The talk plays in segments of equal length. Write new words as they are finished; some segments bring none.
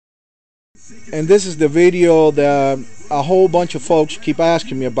and this is the video that a whole bunch of folks keep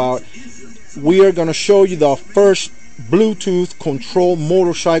asking me about. We are going to show you the first Bluetooth control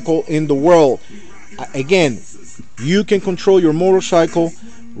motorcycle in the world. Again, you can control your motorcycle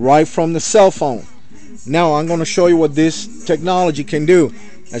right from the cell phone. Now I'm going to show you what this technology can do.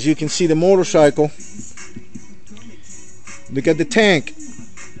 As you can see, the motorcycle, look at the tank.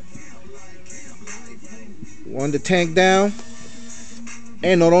 Want the tank down,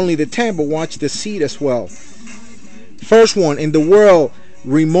 and not only the tank, but watch the seat as well. First one in the world,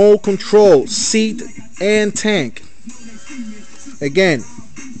 remote control seat and tank. Again,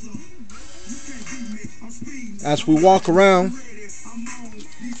 as we walk around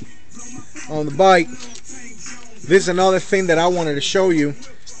on the bike, this is another thing that I wanted to show you,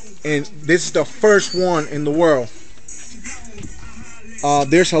 and this is the first one in the world.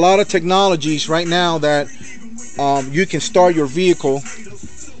 There's a lot of technologies right now that you can start your vehicle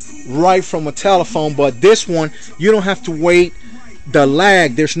right from a telephone, but this one you don't have to wait the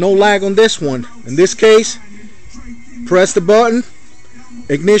lag. There's no lag on this one. In this case, press the button,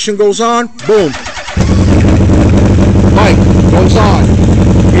 ignition goes on, boom, bike goes on.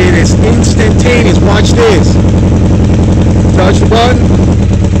 It is instantaneous. Watch this. Touch the button,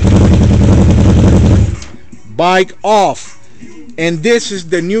 bike off. And this is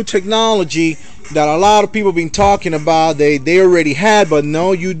the new technology that a lot of people have been talking about. They already had, but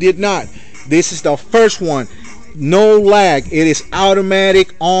no, you did not. This is the first one. No lag. It is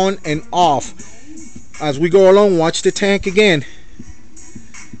automatic on and off. As we go along, watch the tank again.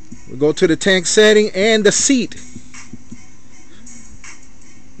 We go to the tank setting and the seat.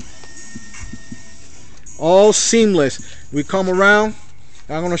 All seamless. We come around.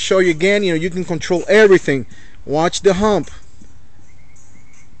 I'm going to show you again. You can control everything. Watch the hump.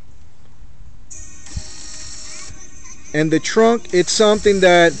 And the trunk, it's something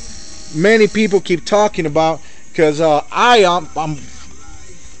that many people keep talking about, because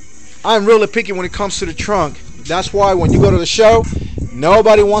I'm really picky when it comes to the trunk. That's why when you go to the show,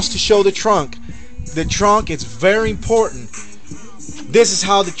 nobody wants to show the trunk. The trunk is very important. This is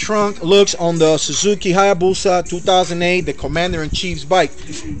how the trunk looks on the Suzuki Hayabusa 2008, the Commander-in-Chief's bike.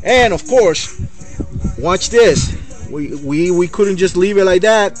 And of course, watch this. We couldn't just leave it like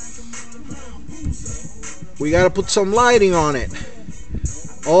that. We got to put some lighting on it.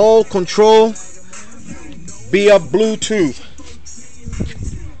 All control via Bluetooth.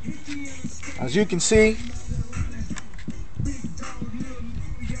 As you can see,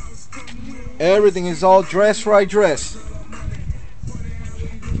 everything is all dress right dress.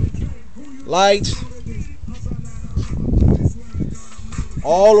 Lights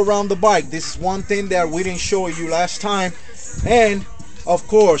all around the bike. This is one thing that we didn't show you last time. And of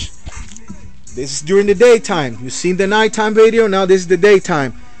course, this is during the daytime. You've seen the nighttime video. Now this is the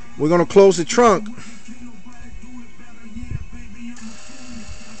daytime. We're going to close the trunk.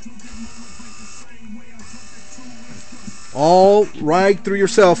 All right through your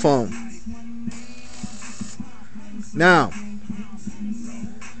cell phone. Now,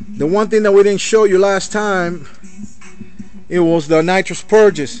 the one thing that we didn't show you last time, it was the nitrous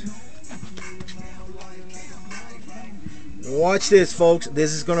purges. Watch this, folks.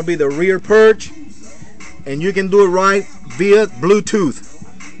 This is going to be the rear purge, and you can do it right via Bluetooth.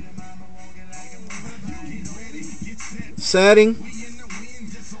 Setting,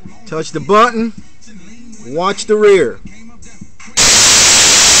 touch the button, watch the rear.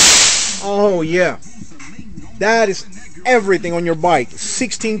 Oh yeah, that is everything on your bike.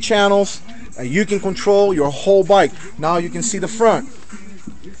 16 channels, and you can control your whole bike. Now you can see the front.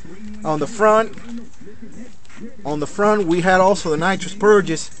 On the front, we had also the nitrous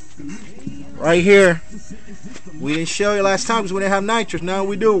purges right here. We didn't show you last time because we didn't have nitrous. Now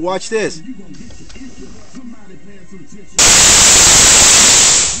we do. Watch this.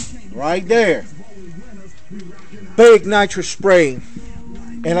 Right there. Big nitrous spray.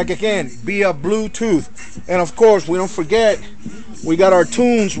 And like again, via Bluetooth. And of course, we don't forget, we got our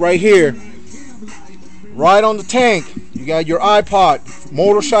tunes right here. Right on the tank. You got your iPod,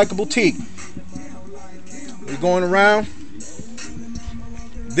 Motorcycle Boutique. We're going around.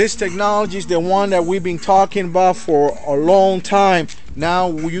 This technology is the one that we've been talking about for a long time. Now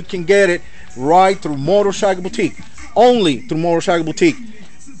you can get it right through Motorcycle Boutique. Only through Motorcycle Boutique.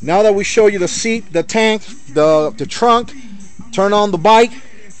 Now that we show you the seat, the tank, the trunk, turn on the bike.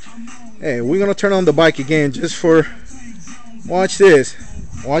 Hey, we're gonna turn on the bike again just for, watch this.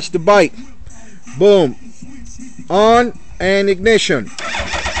 Watch the bike. Boom. On and ignition.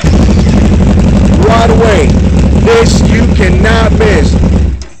 Right away. This you cannot miss.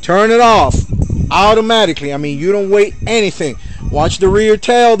 Turn it off automatically. I mean, you don't wait anything. Watch the rear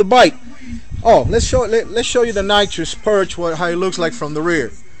tail of the bike. Oh, let's show you the nitrous purge, how it looks like from the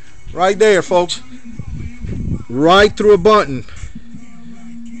rear. Right there, folks. Right through a button.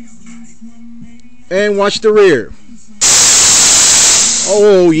 And watch the rear.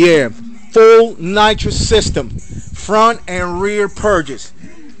 Oh yeah, full nitrous system, front and rear purges.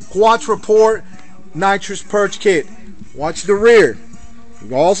 Quattro port nitrous purge kit. Watch the rear.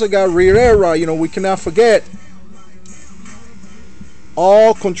 We also got rear air ride. You know, we cannot forget.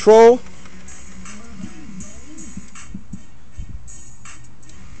 All control.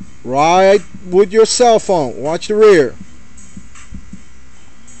 Right with your cell phone. Watch the rear.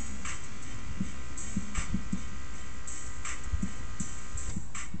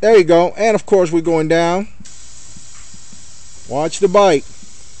 There you go. And of course we're going down. Watch the bike.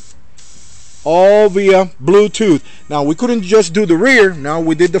 All via Bluetooth. Now we couldn't just do the rear. Now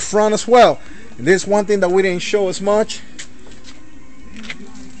we did the front as well. And this is one thing that we didn't show as much.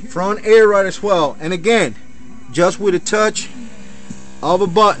 Front air ride as well. And again, just with a touch of a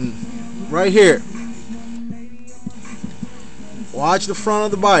button right here. Watch the front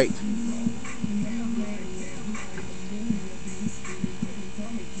of the bike.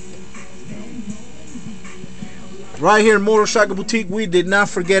 Right here in Motorcycle Boutique, we did not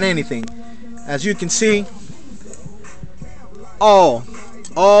forget anything. As you can see, all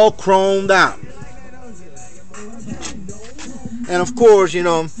chromed out. And of course, you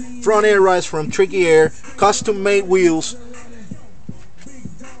know, front air rides from Tricky Air, custom made wheels,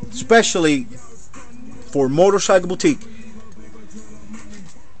 especially for Motorcycle Boutique.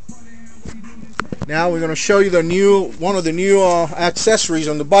 Now we're going to show you the one of the new accessories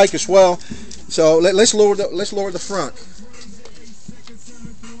on the bike as well. So let's lower the front.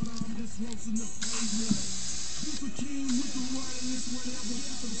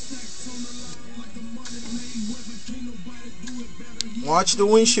 Watch the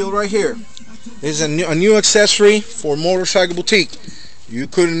windshield right here. This is a new accessory for Motorcycle Boutique. You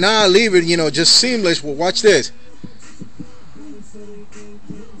could not leave it, you know, just seamless. Well, watch this.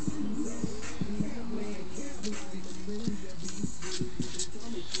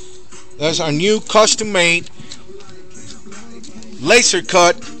 That's our new custom-made laser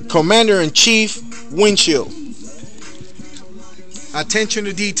cut Commander-in-Chief windshield. Attention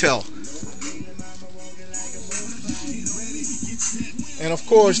to detail. And of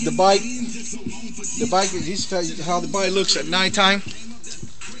course the bike, this is how the bike looks at nighttime.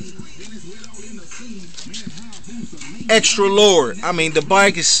 Extra lower. I mean, the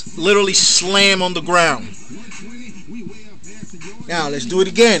bike is literally slammed on the ground. Now let's do it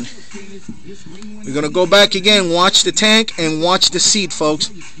again. We're gonna go back again. Watch the tank and watch the seat,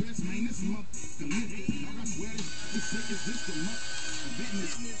 folks.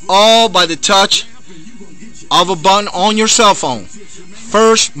 All by the touch of a button on your cell phone.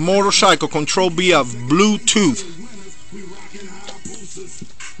 First motorcycle controlled via Bluetooth.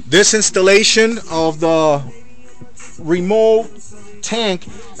 This installation of the remote tank,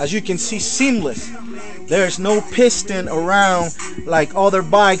 as you can see, seamless. There's no piston around like other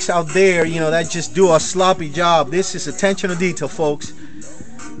bikes out there, you know, that just do a sloppy job. This is attention to detail, folks.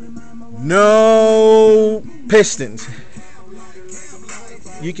 No pistons.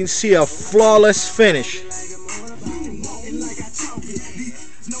 You can see a flawless finish.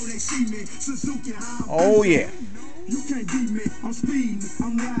 Oh yeah.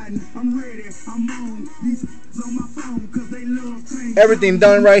 Everything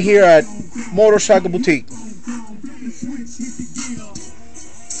done right here at Motorcycle Boutique.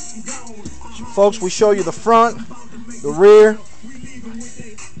 Folks, we show you the front, the rear.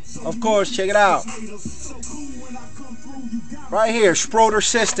 Of course, check it out. Right here, Sproder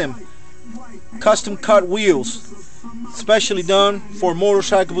system. Custom cut wheels. Specially done for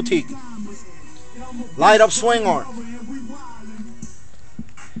Motorcycle Boutique. Light up swing arm.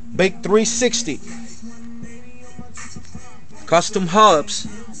 Big 360. Custom hubs.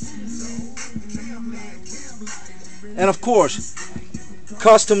 And of course,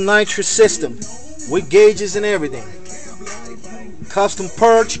 custom nitrous system with gauges and everything. Custom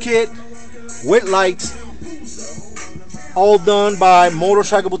purge kit with lights. All done by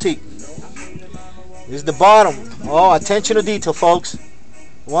Motorcycle Boutique. This is the bottom. Oh, attention to detail, folks.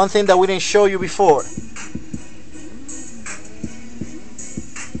 One thing that we didn't show you before.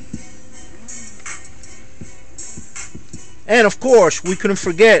 And of course, we couldn't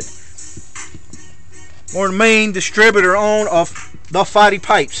forget our main distributor own of the Fatty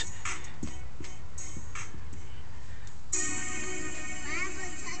Pipes.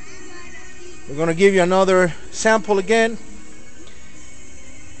 We're going to give you another sample again.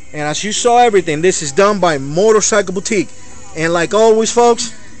 And as you saw everything, this is done by Motorcycle Boutique. And like always,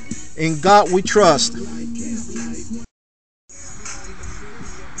 folks, In God we trust.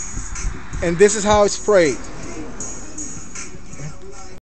 And this is how it's prayed.